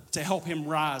done to help him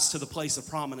rise to the place of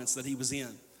prominence that he was in.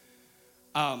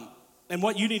 And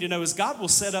what you need to know is God will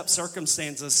set up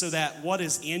circumstances so that what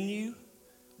is in you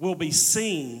will be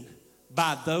seen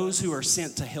by those who are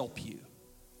sent to help you.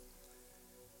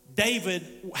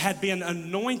 David had been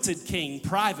anointed king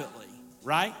privately,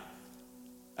 right?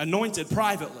 Anointed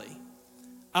privately.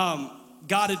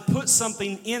 God had put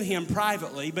something in him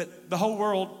privately, but the whole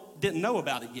world didn't know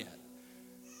about it yet.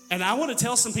 And I want to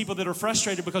tell some people that are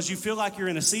frustrated because you feel like you're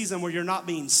in a season where you're not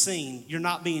being seen, you're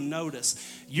not being noticed.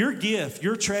 Your gift,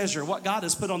 your treasure, what God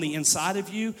has put on the inside of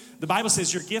you, the Bible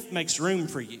says your gift makes room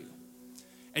for you.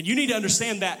 And you need to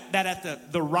understand that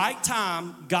at the right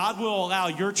time, God will allow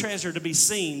your treasure to be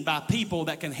seen by people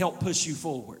that can help push you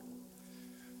forward.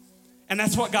 And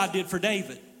that's what God did for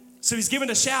David. So he's given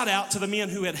a shout out to the men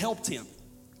who had helped him.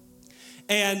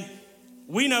 And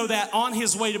we know that on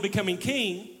his way to becoming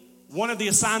king, one of the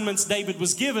assignments David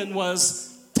was given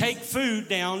was take food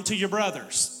down to your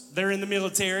brothers. They're in the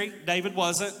military. David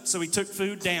wasn't, so he took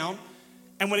food down.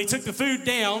 And when he took the food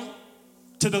down,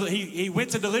 he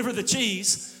went to deliver the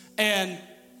cheese, and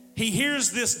he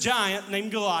hears this giant named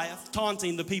Goliath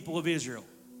taunting the people of Israel.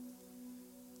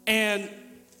 And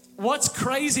what's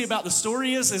crazy about the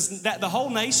story is that the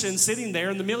whole nation sitting there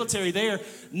in the military there,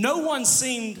 no one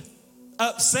seemed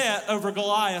upset over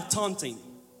Goliath taunting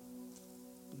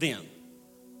them,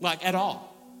 like at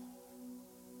all.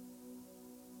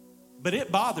 But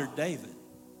it bothered David.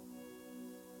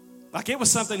 Like it was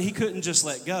something he couldn't just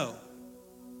let go.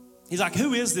 He's like,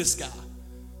 who is this guy?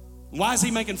 Why is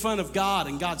he making fun of God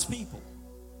and God's people?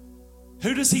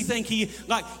 Who does he think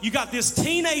like you got this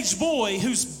teenage boy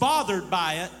who's bothered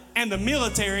by it, and the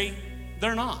military,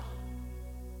 they're not.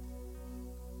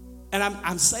 And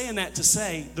I'm saying that to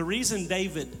say the reason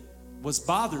David was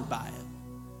bothered by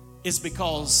it is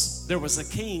because there was a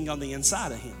king on the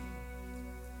inside of him.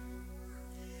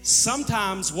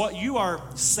 Sometimes what you are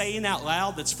saying out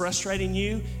loud that's frustrating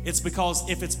you, it's because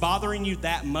if it's bothering you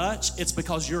that much, it's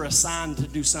because you're assigned to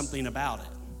do something about it.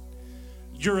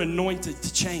 You're anointed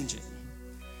to change it.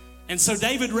 And so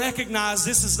David recognized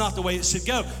this is not the way it should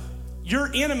go. Your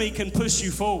enemy can push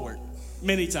you forward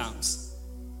many times.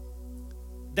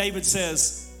 David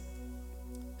says,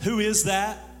 who is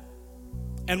that?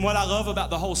 And what I love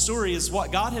about the whole story is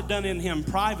what God had done in him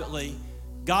privately,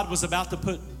 God was about to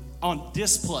put on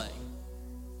display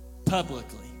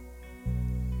publicly.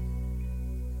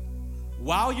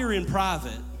 While you're in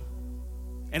private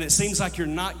and it seems like you're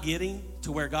not getting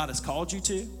to where God has called you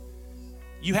to,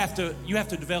 you have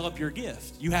to develop your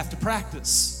gift. You have to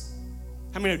practice.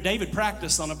 How many know David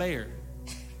practiced on a bear?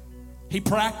 He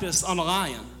practiced on a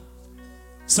lion.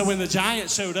 So when the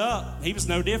giant showed up, he was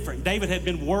no different. David had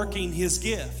been working his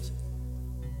gift.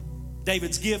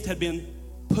 David's gift had been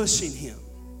pushing him.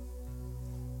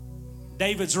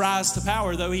 David's rise to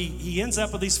power, though, he ends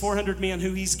up with these 400 men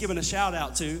who he's given a shout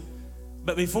out to.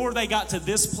 But before they got to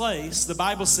this place, the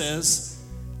Bible says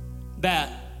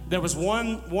that there was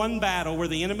one battle where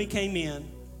the enemy came in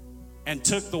and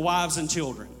took the wives and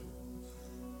children.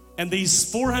 And these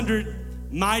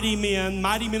 400 mighty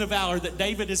men of valor that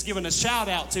David is given a shout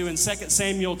out to in 2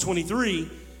 Samuel 23,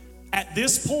 at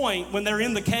this point, when they're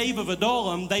in the cave of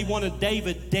Adullam, they wanted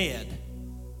David dead.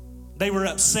 They were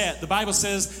upset. The Bible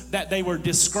says that they were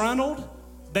disgruntled,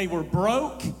 they were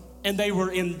broke, and they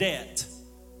were in debt.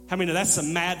 How many know that's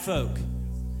some mad folk?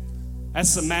 That's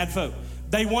some mad folk.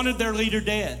 They wanted their leader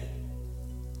dead.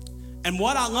 And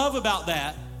what I love about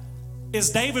that is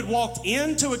David walked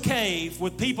into a cave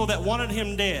with people that wanted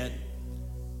him dead,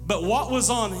 but what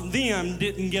was on them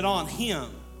didn't get on him,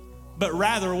 but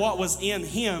rather what was in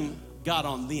him got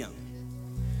on them.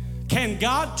 Can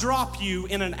God drop you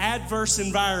in an adverse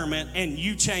environment and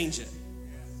you change it?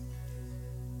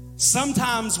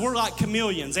 Sometimes we're like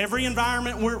chameleons. Every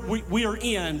environment we are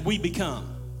in, we become.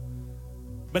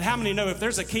 But how many know if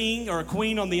there's a king or a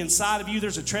queen on the inside of you,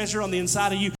 there's a treasure on the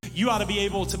inside of you, you ought to be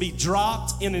able to be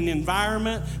dropped in an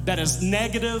environment that is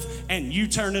negative and you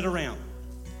turn it around.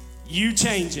 You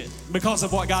change it because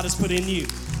of what God has put in you.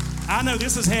 I know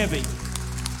this is heavy.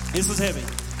 This is heavy.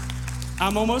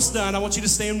 I'm almost done. I want you to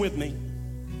stand with me.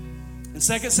 In 2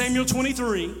 Samuel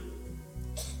 23,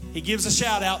 he gives a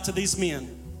shout out to these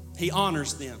men. He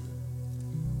honors them.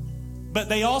 But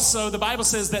they also, the Bible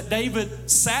says that David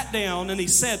sat down and he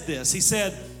said this. He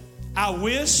said, I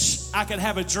wish I could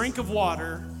have a drink of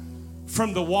water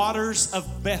from the waters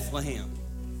of Bethlehem.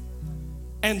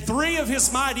 And 3 of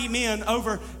his mighty men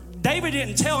David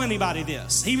didn't tell anybody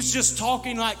this. He was just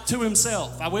talking like to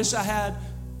himself. I wish I had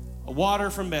a water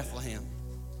from Bethlehem.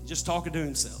 Just talking to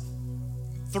himself.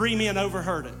 3 men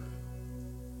overheard it.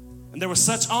 And there was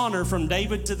such honor from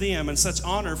David to them and such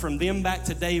honor from them back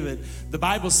to David. The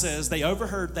Bible says they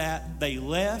overheard that. They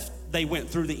left. They went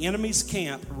through the enemy's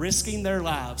camp, risking their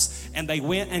lives. And they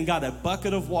went and got a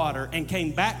bucket of water and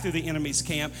came back through the enemy's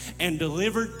camp and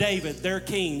delivered David, their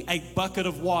king, a bucket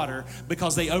of water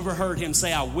because they overheard him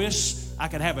say, I wish I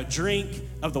could have a drink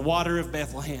of the water of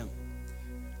Bethlehem.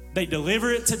 They deliver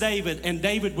it to David, and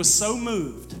David was so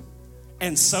moved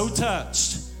and so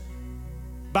touched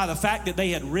by the fact that they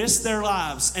had risked their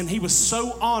lives, and he was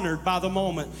so honored by the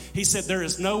moment. He said, there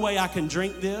is no way I can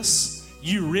drink this.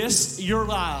 You risked your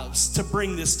lives to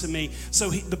bring this to me. So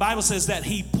the Bible says that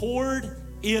he poured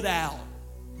it out.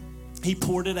 He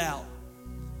poured it out.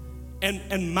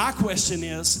 And my question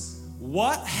is,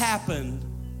 what happened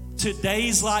to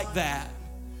days like that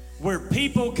where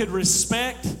people could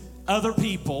respect other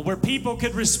people, where people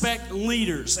could respect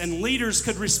leaders and leaders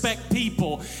could respect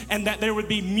people, and that there would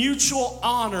be mutual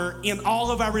honor in all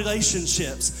of our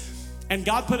relationships? And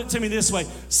God put it to me this way.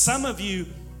 Some of you,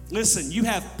 listen, you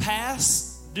have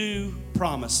past due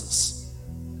promises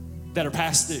that are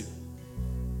past due.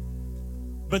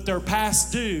 But they're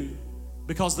past due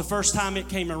because the first time it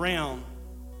came around,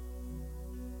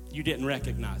 you didn't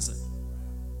recognize it.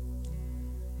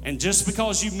 And just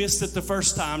because you missed it the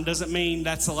first time doesn't mean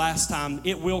that's the last time.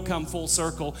 It will come full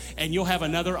circle and you'll have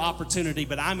another opportunity.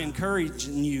 But I'm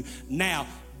encouraging you now,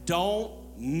 don't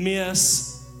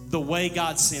miss the way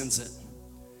God sends it.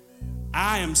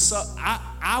 I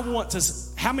want to,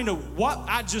 how many know what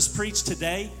I just preached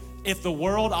today? If the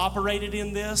world operated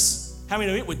in this, how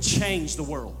many know it would change the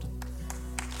world?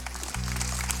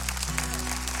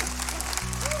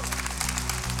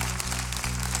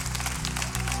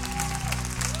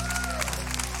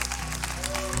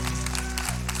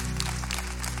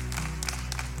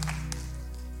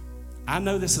 I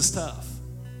know this is tough,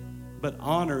 but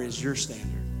honor is your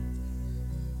standard.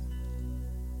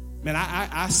 Man,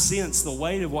 I sense the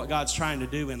weight of what God's trying to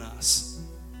do in us.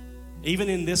 Even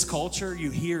in this culture,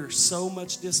 you hear so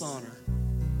much dishonor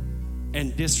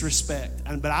and disrespect.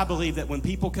 But I believe that when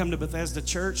people come to Bethesda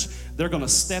Church, they're going to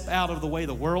step out of the way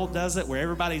the world does it, where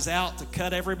everybody's out to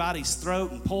cut everybody's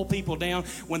throat and pull people down.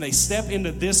 When they step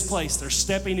into this place, they're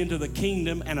stepping into the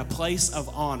kingdom and a place of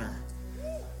honor.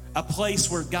 A place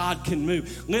where God can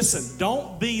move. Listen,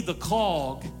 don't be the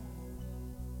clog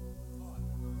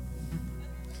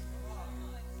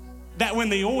that when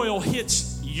the oil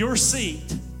hits your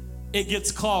seat, it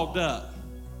gets clogged up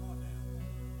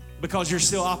because you're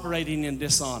still operating in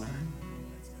dishonor.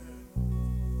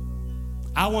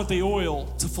 I want the oil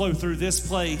to flow through this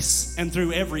place and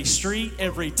through every street,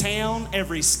 every town,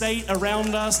 every state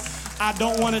around us. I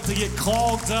don't want it to get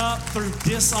clogged up through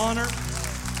dishonor.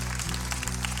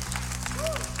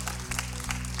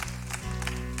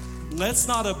 Let's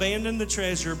not abandon the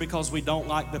treasure because we don't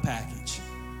like the package.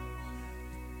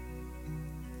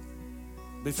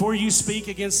 Before you speak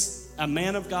against a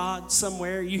man of God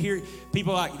somewhere, you hear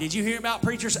people like, did you hear about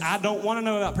preachers? I don't want to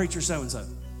know about preacher so-and-so.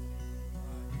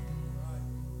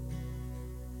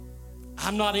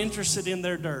 I'm not interested in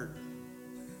their dirt.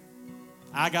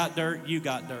 I got dirt, you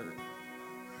got dirt.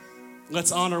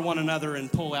 Let's honor one another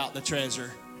and pull out the treasure.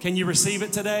 Can you receive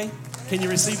it today? Can you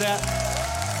receive that?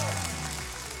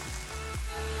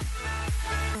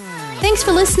 Thanks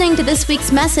for listening to this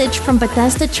week's message from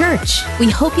Bethesda Church. We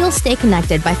hope you'll stay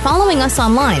connected by following us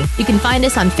online. You can find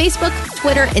us on Facebook,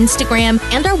 Twitter, Instagram,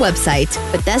 and our website,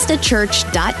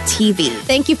 BethesdaChurch.tv.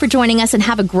 Thank you for joining us and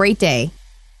have a great day.